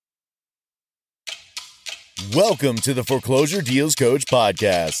Welcome to the Foreclosure Deals Coach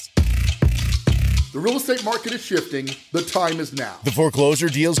podcast. The real estate market is shifting. The time is now. The Foreclosure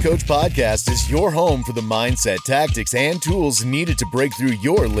Deals Coach podcast is your home for the mindset, tactics, and tools needed to break through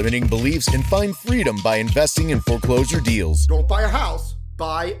your limiting beliefs and find freedom by investing in foreclosure deals. Don't buy a house,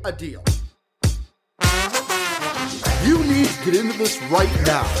 buy a deal. You need to get into this right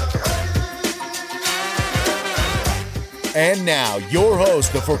now. And now, your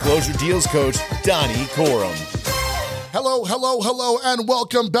host, the Foreclosure Deals Coach, Donnie Corum. Hello, and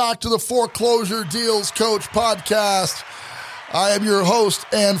welcome back to the Foreclosure Deals Coach podcast. I am your host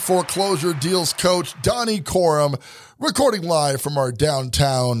and Foreclosure Deals Coach, Donnie Corum, recording live from our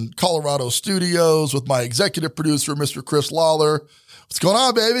downtown Colorado studios with my executive producer, Mr. Chris Lawler. What's going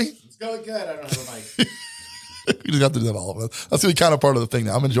on, baby? It's going good. I don't have a mic. You just have to do that all of it. That's going to be kind of part of the thing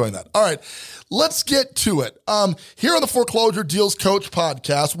now. I'm enjoying that. All right, let's get to it. Here on the Foreclosure Deals Coach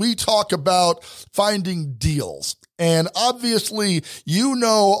podcast, we talk about finding deals. And obviously, you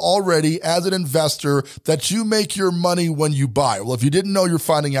know already as an investor that you make your money when you buy. Well, if you didn't know, you're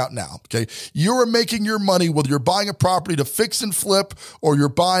finding out now, okay? You are making your money whether you're buying a property to fix and flip or you're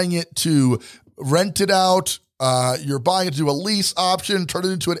buying it to rent it out. You're buying it to a lease option, turn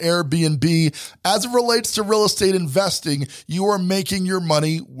it into an Airbnb. As it relates to real estate investing, you are making your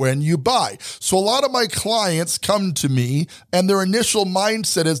money when you buy. So a lot of my clients come to me and their initial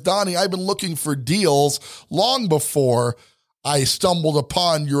mindset is, Donnie, I've been looking for deals long before I stumbled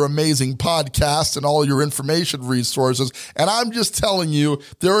upon your amazing podcast and all your information resources. And I'm just telling you,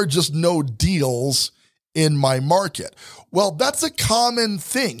 there are just no deals in my market. Well, that's a common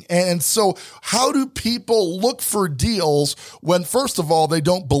thing. And so how do people look for deals when, first of all, they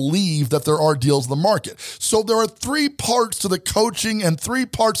don't believe that there are deals in the market? So there are three parts to the coaching and three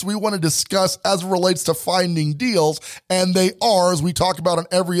parts we want to discuss as it relates to finding deals. And they are, as we talk about on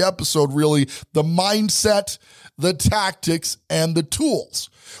every episode, really the mindset, the tactics, and the tools.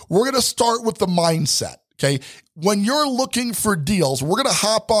 We're going to start with the mindset. Okay, when you're looking for deals, we're going to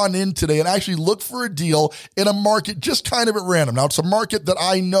hop on in today and actually look for a deal in a market just kind of at random. Now, it's a market that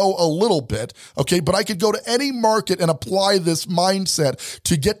I know a little bit, okay, but I could go to any market and apply this mindset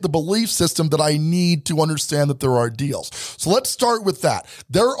to get the belief system that I need to understand that there are deals. So let's start with that.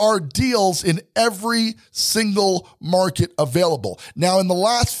 There are deals in every single market available. Now, in the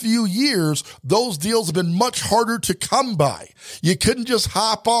last few years, those deals have been much harder to come by. You couldn't just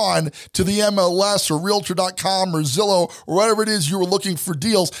hop on to the MLS or Realtor.com or Zillow or whatever it is you were looking for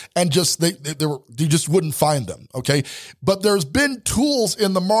deals and just you just wouldn't find them, okay? But there's been tools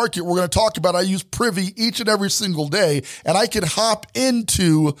in the market we're going to talk about. I use Privy each and every single day, and I could hop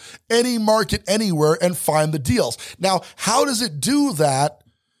into any market anywhere and find the deals. Now, how does it do that?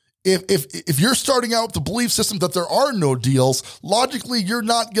 If you're starting out with the belief system that there are no deals, logically you're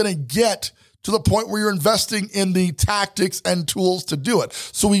not going to get to the point where you're investing in the tactics and tools to do it.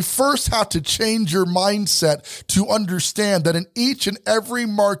 So we first have to change your mindset to understand that in each and every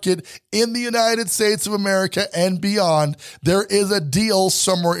market in the United States of America and beyond, there is a deal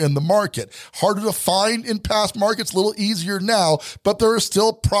somewhere in the market. Harder to find in past markets, a little easier now, but there are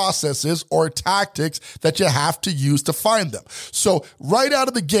still processes or tactics that you have to use to find them. So right out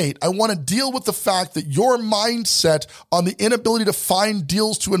of the gate, I want to deal with the fact that your mindset on the inability to find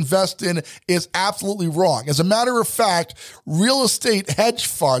deals to invest in is absolutely wrong. As a matter of fact, real estate hedge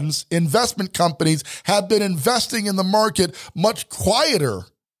funds, investment companies have been investing in the market much quieter,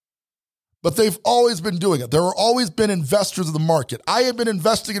 but they've always been doing it. There have always been investors in the market. I have been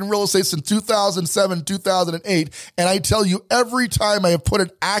investing in real estate since 2007, 2008, and I tell you, every time I have put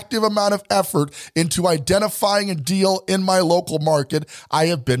an active amount of effort into identifying a deal in my local market, I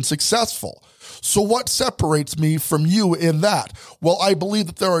have been successful. So what separates me from you in that? Well, I believe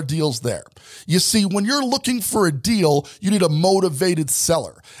that there are deals there. You see, when you're looking for a deal, you need a motivated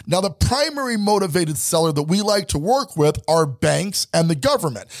seller. Now, the primary motivated seller that we like to work with are banks and the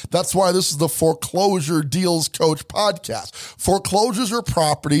government. That's why this is the Foreclosure Deals Coach podcast. Foreclosures are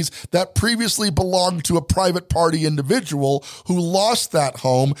properties that previously belonged to a private party individual who lost that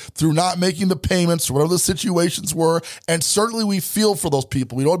home through not making the payments or whatever the situations were. And certainly we feel for those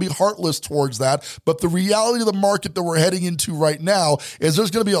people. We don't want to be heartless towards that. But the reality of the market that we're heading into right now is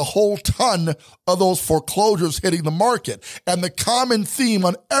there's going to be a whole ton of those foreclosures hitting the market. And the common theme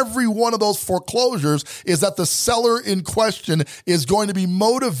on every one of those foreclosures is that the seller in question is going to be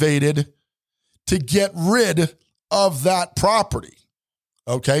motivated to get rid of that property.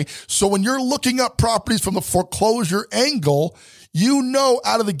 Okay, so when you're looking up properties from the foreclosure angle, you know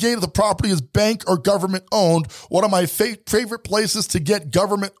out of the gate if the property is bank or government owned. One of my favorite places to get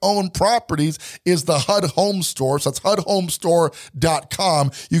government owned properties is the HUD Home Store. So that's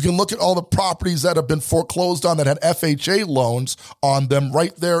HUDHomestore.com. You can look at all the properties that have been foreclosed on that had FHA loans on them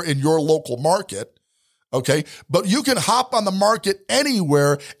right there in your local market. Okay, but you can hop on the market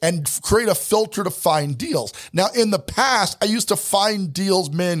anywhere and create a filter to find deals. Now, in the past, I used to find deals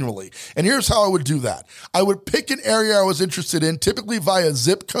manually. And here's how I would do that. I would pick an area I was interested in, typically via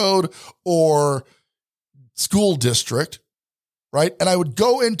zip code or school district, right? And I would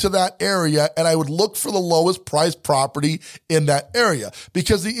go into that area and I would look for the lowest priced property in that area,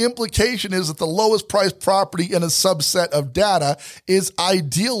 because the implication is that the lowest priced property in a subset of data is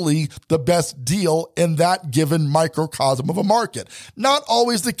ideally the best deal in that given microcosm of a market. Not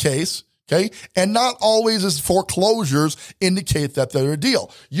always the case. Okay. And not always is foreclosures indicate that they're a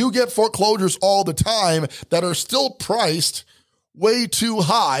deal. You get foreclosures all the time that are still priced way too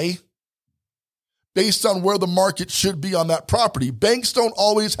high based on where the market should be on that property. Banks don't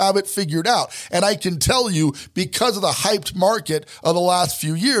always have it figured out. And I can tell you, because of the hyped market of the last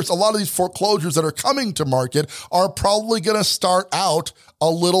few years, a lot of these foreclosures that are coming to market are probably going to start out a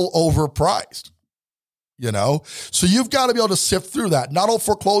little overpriced. You know, so you've got to be able to sift through that. Not all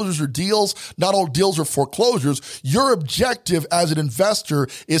foreclosures are deals. Not all deals are foreclosures. Your objective as an investor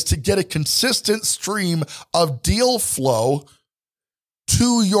is to get a consistent stream of deal flow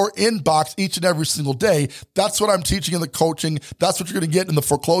to your inbox each and every single day. That's what I'm teaching in the coaching. That's what you're going to get in the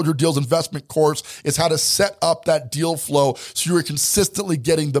foreclosure deals investment course, is how to set up that deal flow so you're consistently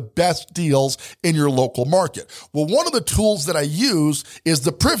getting the best deals in your local market. Well, one of the tools that I use is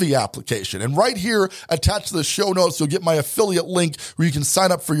the Privy application. And right here attached to the show notes, you'll get my affiliate link where you can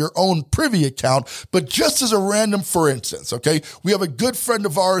sign up for your own Privy account. But just as a random for instance, okay, we have a good friend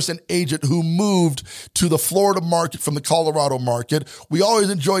of ours, an agent who moved to the Florida market from the Colorado market. We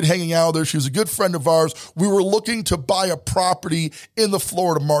always enjoyed hanging out with her. She was a good friend of ours. We were looking to buy a property in the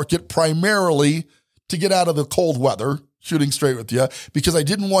Florida market primarily to get out of the cold weather, shooting straight with you, because I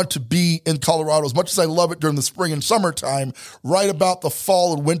didn't want to be in Colorado as much as I love it during the spring and summertime. Right about the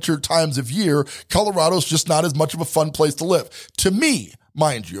fall and winter times of year, Colorado's just not as much of a fun place to live. To me,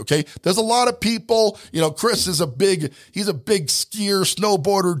 mind you, okay? There's a lot of people, you know, Chris is he's a big skier,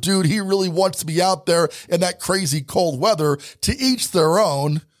 snowboarder dude. He really wants to be out there in that crazy cold weather. To each their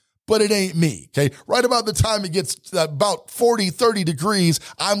own, but it ain't me, okay? Right about the time it gets about 40, 30 degrees,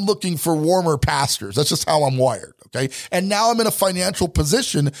 I'm looking for warmer pastures. That's just how I'm wired, okay? And now I'm in a financial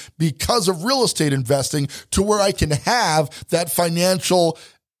position because of real estate investing to where I can have that financial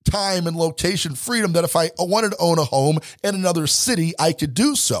time and location freedom that if I wanted to own a home in another city, I could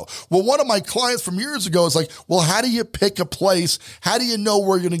do so. Well, one of my clients from years ago is like, well, how do you pick a place? How do you know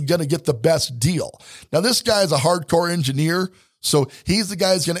where you're going to get the best deal? Now, this guy is a hardcore engineer, so he's the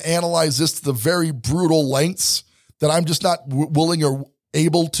guy who's going to analyze this to the very brutal lengths that I'm just not willing or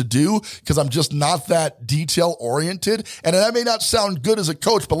able to do because I'm just not that detail oriented. And that may not sound good as a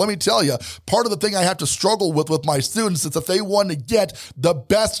coach, but let me tell you, part of the thing I have to struggle with my students is if they want to get the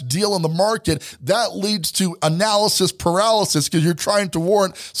best deal in the market, that leads to analysis paralysis because you're trying to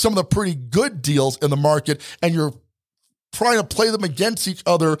warrant some of the pretty good deals in the market and you're trying to play them against each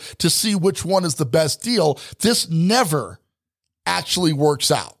other to see which one is the best deal. This never actually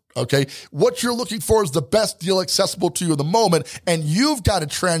works out. Okay, what you're looking for is the best deal accessible to you in the moment, and you've got to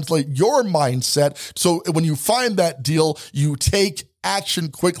translate your mindset so when you find that deal, you take action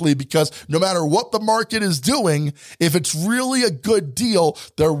quickly, because no matter what the market is doing, if it's really a good deal,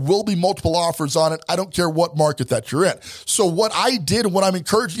 there will be multiple offers on it. I don't care what market that you're in. So what I did and what I'm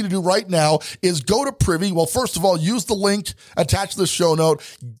encouraging you to do right now is go to Privy. Well, first of all, use the link attached to the show note,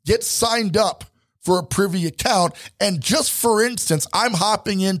 get signed up for a Privy account. And just for instance, I'm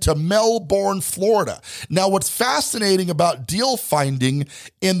hopping into Melbourne, Florida. Now, what's fascinating about deal finding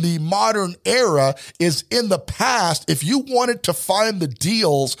in the modern era is in the past, if you wanted to find the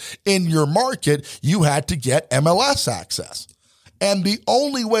deals in your market, you had to get MLS access. And the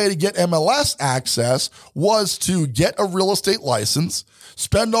only way to get MLS access was to get a real estate license,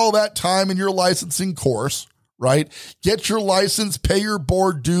 spend all that time in your licensing course, right? Get your license, pay your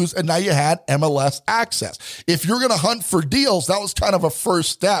board dues, and now you had MLS access. If you're going to hunt for deals, that was kind of a first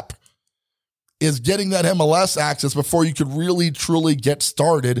step, is getting that MLS access before you could really, truly get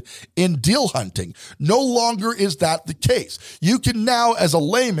started in deal hunting. No longer is that the case. You can now, as a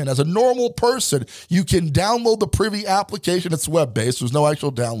layman, as a normal person, you can download the Privy application. It's web-based. There's no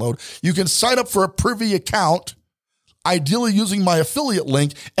actual download. You can sign up for a Privy account ideally using my affiliate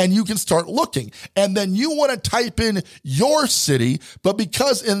link, and you can start looking. And then you want to type in your city, but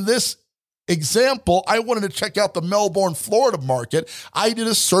because in this example, I wanted to check out the Melbourne, Florida market, I did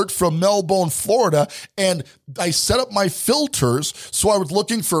a search from Melbourne, Florida, and I set up my filters. So I was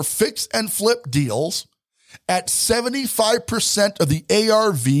looking for fix and flip deals at 75% of the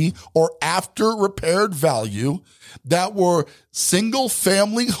ARV or after repaired value that were single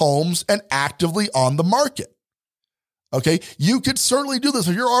family homes and actively on the market. Okay, you could certainly do this.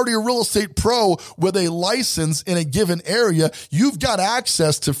 If you're already a real estate pro with a license in a given area, you've got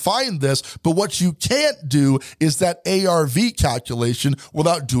access to find this. But what you can't do is that ARV calculation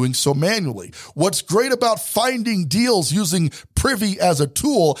without doing so manually. What's great about finding deals using Privy as a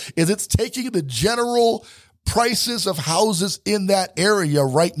tool is it's taking the general prices of houses in that area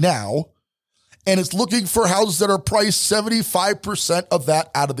right now, and it's looking for houses that are priced 75% of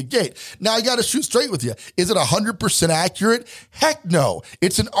that out of the gate. Now, I got to shoot straight with you. Is it 100% accurate? Heck no.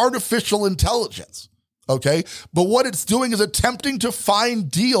 It's an artificial intelligence, okay? But what it's doing is attempting to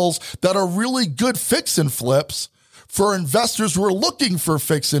find deals that are really good fix and flips for investors who are looking for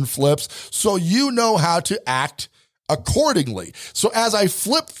fix and flips, so you know how to act accordingly. So as I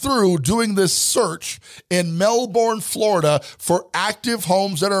flip through doing this search in Melbourne, Florida for active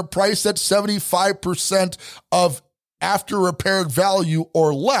homes that are priced at 75% of after repaired value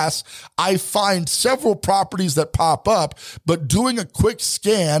or less, I find several properties that pop up, but doing a quick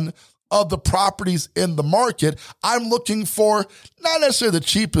scan of the properties in the market, I'm looking for not necessarily the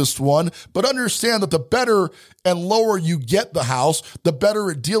cheapest one, but understand that the better and lower you get the house, the better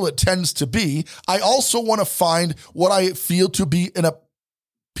a deal it tends to be. I also want to find what I feel to be an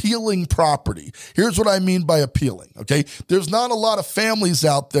appealing property. Here's what I mean by appealing, okay? There's not a lot of families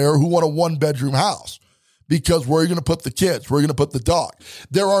out there who want a one-bedroom house, because where are you going to put the kids? Where are you going to put the dog?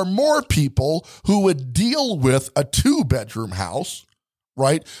 There are more people who would deal with a two-bedroom house,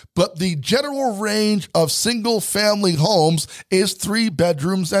 right? But the general range of single family homes is 3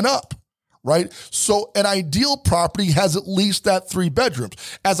 bedrooms and up, right? So an ideal property has at least that 3 bedrooms.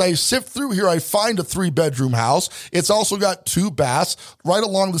 As I sift through here, I find a 3-bedroom house. It's also got 2 baths, right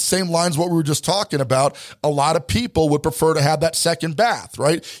along the same lines what we were just talking about. A lot of people would prefer to have that second bath,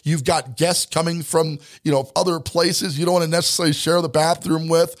 right? You've got guests coming from, other places you don't want to necessarily share the bathroom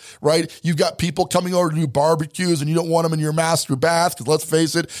with, right? You've got people coming over to do barbecues and you don't want them in your master bath because let's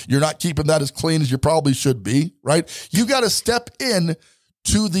face it, you're not keeping that as clean as you probably should be, right? You got to step in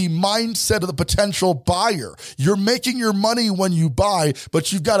to the mindset of the potential buyer. You're making your money when you buy,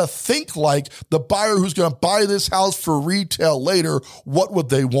 but you've got to think like the buyer who's going to buy this house for retail later. What would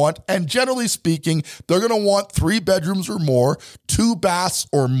they want? And generally speaking, they're going to want 3 bedrooms or more, 2 baths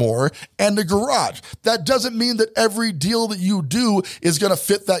or more, and a garage. That doesn't mean that every deal that you do is going to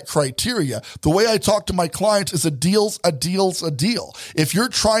fit that criteria. The way I talk to my clients is a deal's a deal's a deal. If you're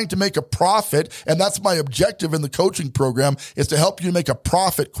trying to make a profit, and that's my objective in the coaching program, is to help you make a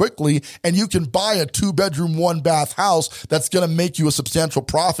profit quickly, and you can buy a 2-bedroom, 1-bath house that's going to make you a substantial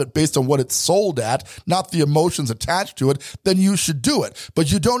profit based on what it's sold at, not the emotions attached to it, then you should do it. But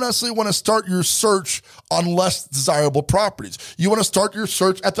you don't necessarily want to start your search on less desirable properties. You want to start your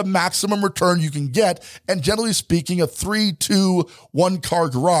search at the maximum return you can get, and generally speaking, a 3-2, 1-car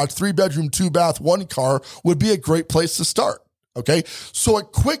garage, 3-bedroom, 2-bath, 1-car would be a great place to start. Okay, so a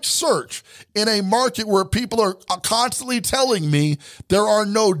quick search in a market where people are constantly telling me there are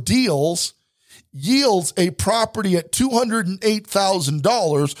no deals yields a property at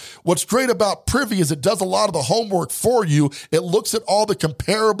 $208,000. What's great about Privy is it does a lot of the homework for you. It looks at all the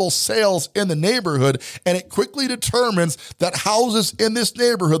comparable sales in the neighborhood, and it quickly determines that houses in this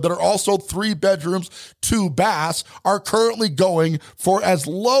neighborhood that are also 3 bedrooms, 2 baths are currently going for as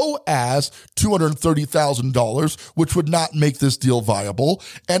low as $230,000, which would not make this deal viable,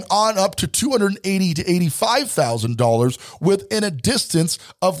 and on up to $280,000 to $85,000 within a distance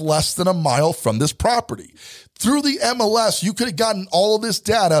of less than a mile from this property. Through the MLS, you could have gotten all of this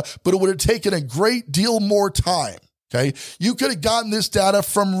data, but it would have taken a great deal more time. Okay. You could have gotten this data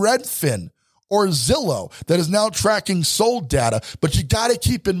from Redfin or Zillow that is now tracking sold data. But you got to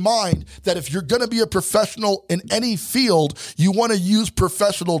keep in mind that if you're going to be a professional in any field, you want to use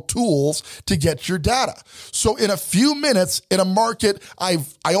professional tools to get your data. So in a few minutes in a market I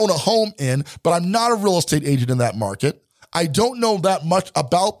own a home in, but I'm not a real estate agent in that market. I don't know that much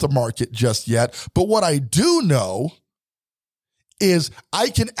about the market just yet, but what I do know is I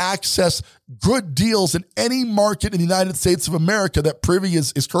can access good deals in any market in the United States of America that Privy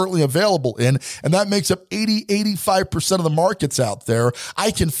is currently available in, and that makes up 85% of the markets out there.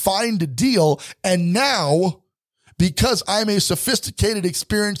 I can find a deal, and now, because I'm a sophisticated,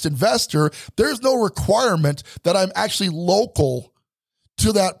 experienced investor, there's no requirement that I'm actually local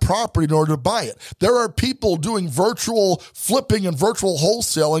to that property in order to buy it. There are people doing virtual flipping and virtual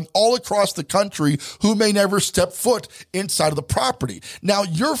wholesaling all across the country who may never step foot inside of the property. Now,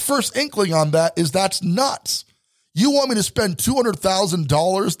 your first inkling on that is that's nuts. You want me to spend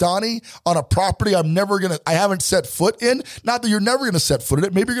 $200,000, Donnie, on a property I haven't set foot in? Not that you're never going to set foot in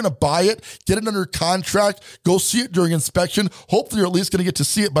it. Maybe you're going to buy it, get it under contract, go see it during inspection. Hopefully you're at least going to get to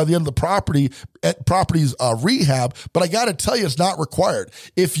see it by the end of the property's rehab. But I got to tell you, it's not required.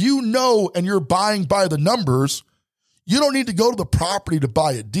 If you know and you're buying by the numbers, you don't need to go to the property to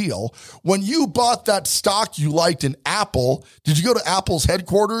buy a deal. When you bought that stock you liked in Apple, did you go to Apple's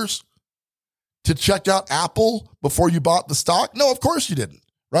headquarters to check out Apple before you bought the stock? No, of course you didn't,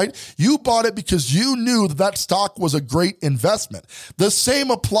 right? You bought it because you knew that stock was a great investment. The same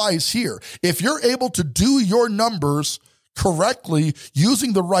applies here. If you're able to do your numbers correctly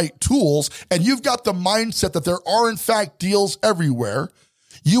using the right tools, and you've got the mindset that there are in fact deals everywhere,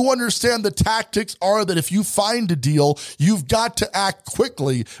 you understand the tactics are that if you find a deal, you've got to act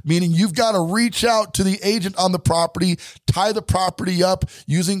quickly, meaning you've got to reach out to the agent on the property, tie the property up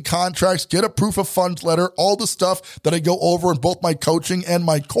using contracts, get a proof of funds letter, all the stuff that I go over in both my coaching and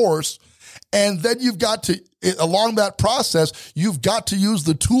my course. And then you've got to, along that process, you've got to use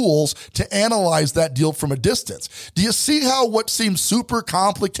the tools to analyze that deal from a distance. Do you see how what seems super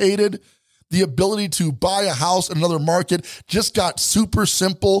complicated, the ability to buy a house in another market, just got super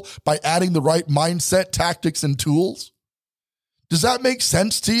simple by adding the right mindset, tactics, and tools? Does that make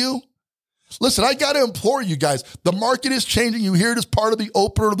sense to you? Listen, I got to implore you guys. The market is changing. You hear it as part of the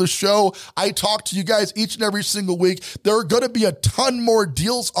opener of the show. I talk to you guys each and every single week. There are going to be a ton more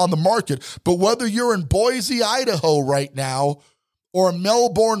deals on the market. But whether you're in Boise, Idaho right now, or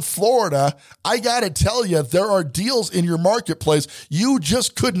Melbourne, Florida, I got to tell you, there are deals in your marketplace. You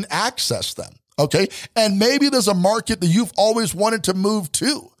just couldn't access them, okay? And maybe there's a market that you've always wanted to move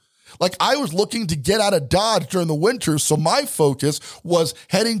to. Like I was looking to get out of Dodge during the winter, so my focus was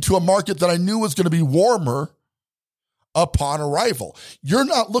heading to a market that I knew was going to be warmer upon arrival. You're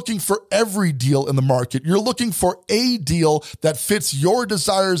not looking for every deal in the market. You're looking for a deal that fits your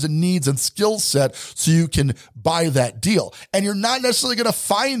desires and needs and skill set so you can buy that deal. And you're not necessarily going to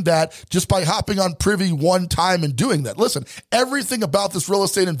find that just by hopping on Privy one time and doing that. Listen, everything about this real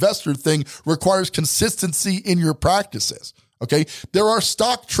estate investor thing requires consistency in your practices. Okay, there are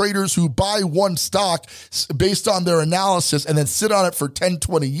stock traders who buy one stock based on their analysis and then sit on it for 10,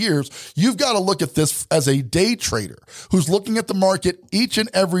 20 years. You've got to look at this as a day trader who's looking at the market each and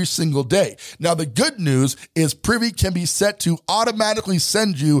every single day. Now, the good news is Privy can be set to automatically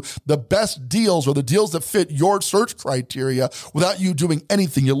send you the best deals or the deals that fit your search criteria without you doing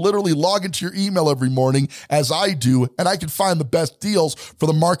anything. You literally log into your email every morning, as I do, and I can find the best deals for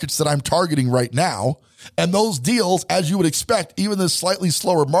the markets that I'm targeting right now. And those deals, as you would expect, even this slightly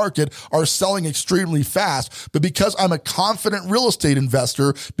slower market, are selling extremely fast. But because I'm a confident real estate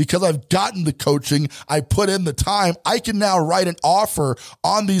investor, because I've gotten the coaching, I put in the time, I can now write an offer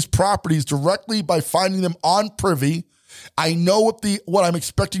on these properties directly by finding them on Privy. I know what I'm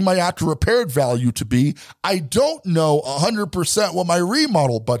expecting my after repaired value to be. I don't know 100% what my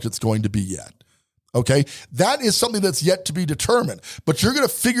remodel budget's going to be yet. Okay, that is something that's yet to be determined, but you're going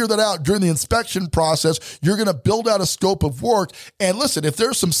to figure that out during the inspection process. You're going to build out a scope of work. And listen, if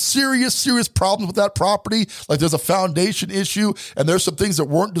there's some serious problems with that property, like there's a foundation issue and there's some things that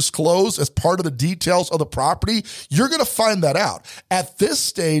weren't disclosed as part of the details of the property, you're going to find that out. At this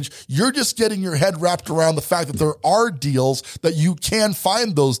stage, you're just getting your head wrapped around the fact that there are deals, that you can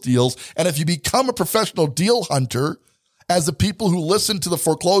find those deals. And if you become a professional deal hunter, as the people who listen to the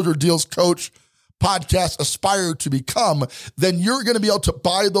Foreclosure Deals Coach podcast aspire to become, then you're going to be able to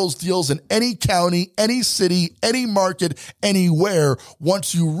buy those deals in any county, any city, any market, anywhere,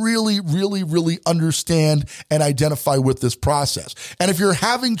 once you really understand and identify with this process. And if you're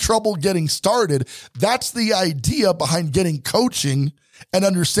having trouble getting started, that's the idea behind getting coaching and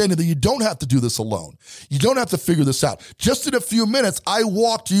understanding that you don't have to do this alone. You don't have to figure this out. Just in a few minutes, I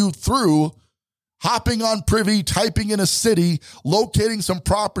walked you through hopping on Privy, typing in a city, locating some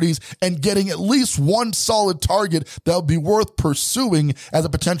properties, and getting at least one solid target that would be worth pursuing as a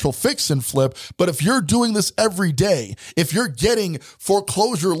potential fix and flip. But if you're doing this every day, if you're getting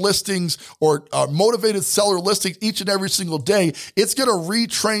foreclosure listings or motivated seller listings each and every single day, it's going to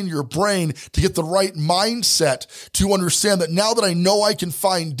retrain your brain to get the right mindset to understand that now that I know I can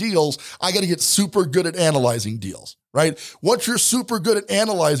find deals, I got to get super good at analyzing deals. Right? Once you're super good at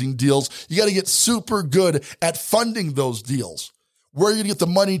analyzing deals, you got to get super good at funding those deals. where you're going to get the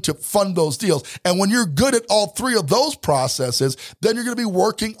money to fund those deals. And when you're good at all three of those processes, then you're going to be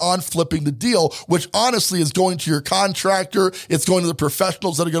working on flipping the deal, which honestly is going to your contractor. It's going to the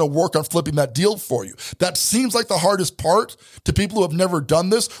professionals that are going to work on flipping that deal for you. That seems like the hardest part to people who have never done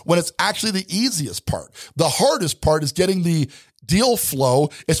this, when it's actually the easiest part. The hardest part is getting the deal flow,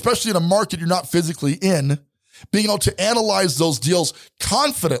 especially in a market you're not physically in, being able to analyze those deals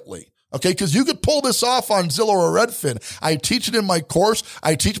confidently. Okay, because you could pull this off on Zillow or Redfin. I teach it in my course.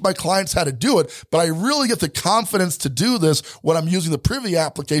 I teach my clients how to do it, but I really get the confidence to do this when I'm using the Privy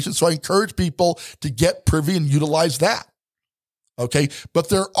application. So I encourage people to get Privy and utilize that. Okay, but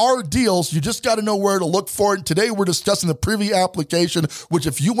there are deals. You just got to know where to look for it. Today, we're discussing the Privy application, which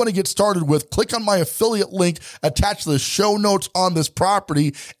if you want to get started with, click on my affiliate link attached to the show notes on this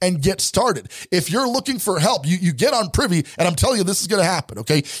property and get started. If you're looking for help, you get on Privy, and I'm telling you, this is going to happen,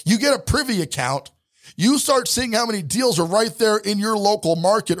 okay? You get a Privy account. You start seeing how many deals are right there in your local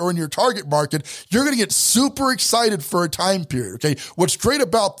market or in your target market. You're going to get super excited for a time period, okay? What's great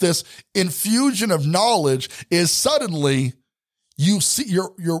about this infusion of knowledge is suddenly you see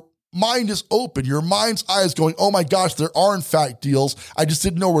your mind is open, your mind's eye is going, oh my gosh, there are in fact deals. I just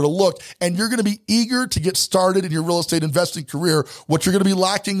didn't know where to look. And you're going to be eager to get started in your real estate investing career. What you're going to be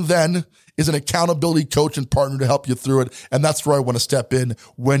lacking then is an accountability coach and partner to help you through it. And that's where I want to step in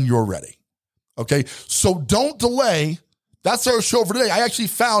when you're ready. Okay. So don't delay. That's our show for today. I actually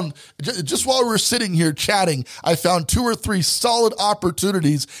found, just while we were sitting here chatting, I found 2 or 3 solid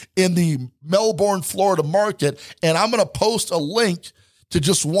opportunities in the Melbourne, Florida market, and I'm going to post a link to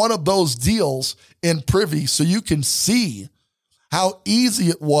just one of those deals in Privy so you can see how easy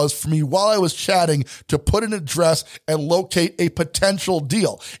it was for me while I was chatting to put an address and locate a potential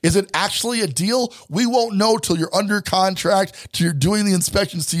deal. Is it actually a deal? We won't know till you're under contract, till you're doing the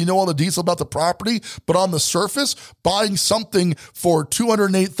inspections, till you know all the details about the property. But on the surface, buying something for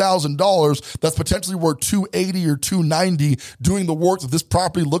 $208,000 that's potentially worth $280,000 or $290,000, doing the work that this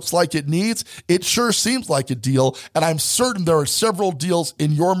property looks like it needs, it sure seems like a deal. And I'm certain there are several deals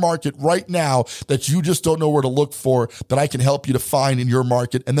in your market right now that you just don't know where to look for, that I can help you to find in your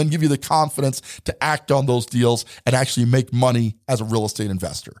market, and then give you the confidence to act on those deals and actually make money as a real estate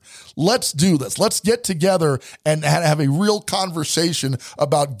investor. Let's do this. Let's get together and have a real conversation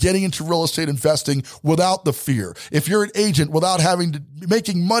about getting into real estate investing without the fear. If you're an agent, without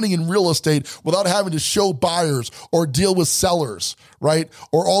making money in real estate, without having to show buyers or deal with sellers, right?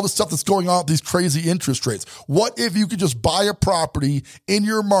 Or all the stuff that's going on with these crazy interest rates. What if you could just buy a property in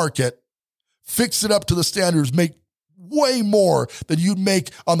your market, fix it up to the standards, make way more than you'd make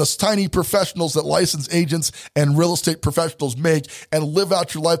on the tiny professionals that licensed agents and real estate professionals make, and live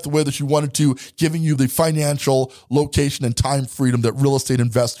out your life the way that you wanted to, giving you the financial location and time freedom that real estate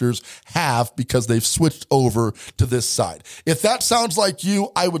investors have because they've switched over to this side. If that sounds like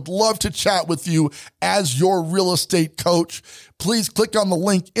you, I would love to chat with you as your real estate coach. Please click on the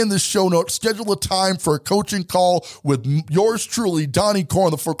link in the show notes. Schedule a time for a coaching call with yours truly, Donnie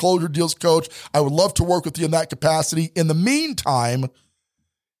Corum, the Foreclosure Deals Coach. I would love to work with you in that capacity. In the meantime,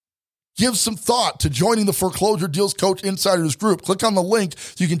 give some thought to joining the Foreclosure Deals Coach Insiders group. Click on the link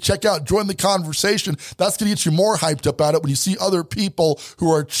so you can check out, join the conversation. That's going to get you more hyped up about it when you see other people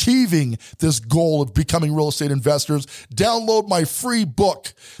who are achieving this goal of becoming real estate investors. Download my free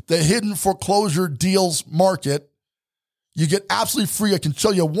book, The Hidden Foreclosure Deals Market. You get absolutely free. I can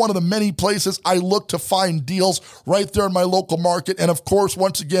show you one of the many places I look to find deals right there in my local market. And of course,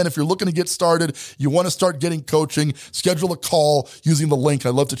 once again, if you're looking to get started, you want to start getting coaching, schedule a call using the link.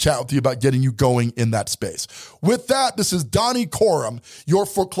 I'd love to chat with you about getting you going in that space. With that, this is Donnie Corum, your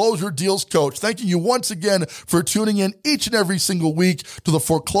Foreclosure Deals Coach, thanking you once again for tuning in each and every single week to the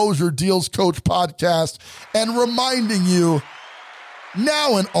Foreclosure Deals Coach podcast, and reminding you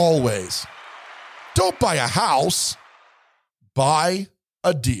now and always, don't buy a house, buy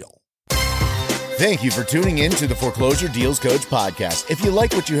a deal. Thank you for tuning in to the Foreclosure Deals Coach podcast. If you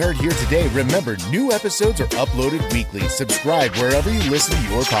like what you heard here today, remember, new episodes are uploaded weekly. Subscribe wherever you listen to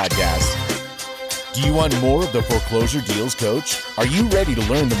your podcast. Do you want more of the Foreclosure Deals Coach? Are you ready to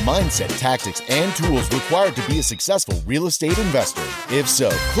learn the mindset, tactics, and tools required to be a successful real estate investor? If so,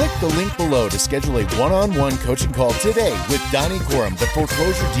 click the link below to schedule a one-on-one coaching call today with Donnie Corum, the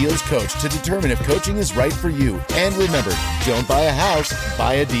Foreclosure Deals Coach, to determine if coaching is right for you. And remember, don't buy a house,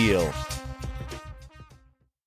 buy a deal.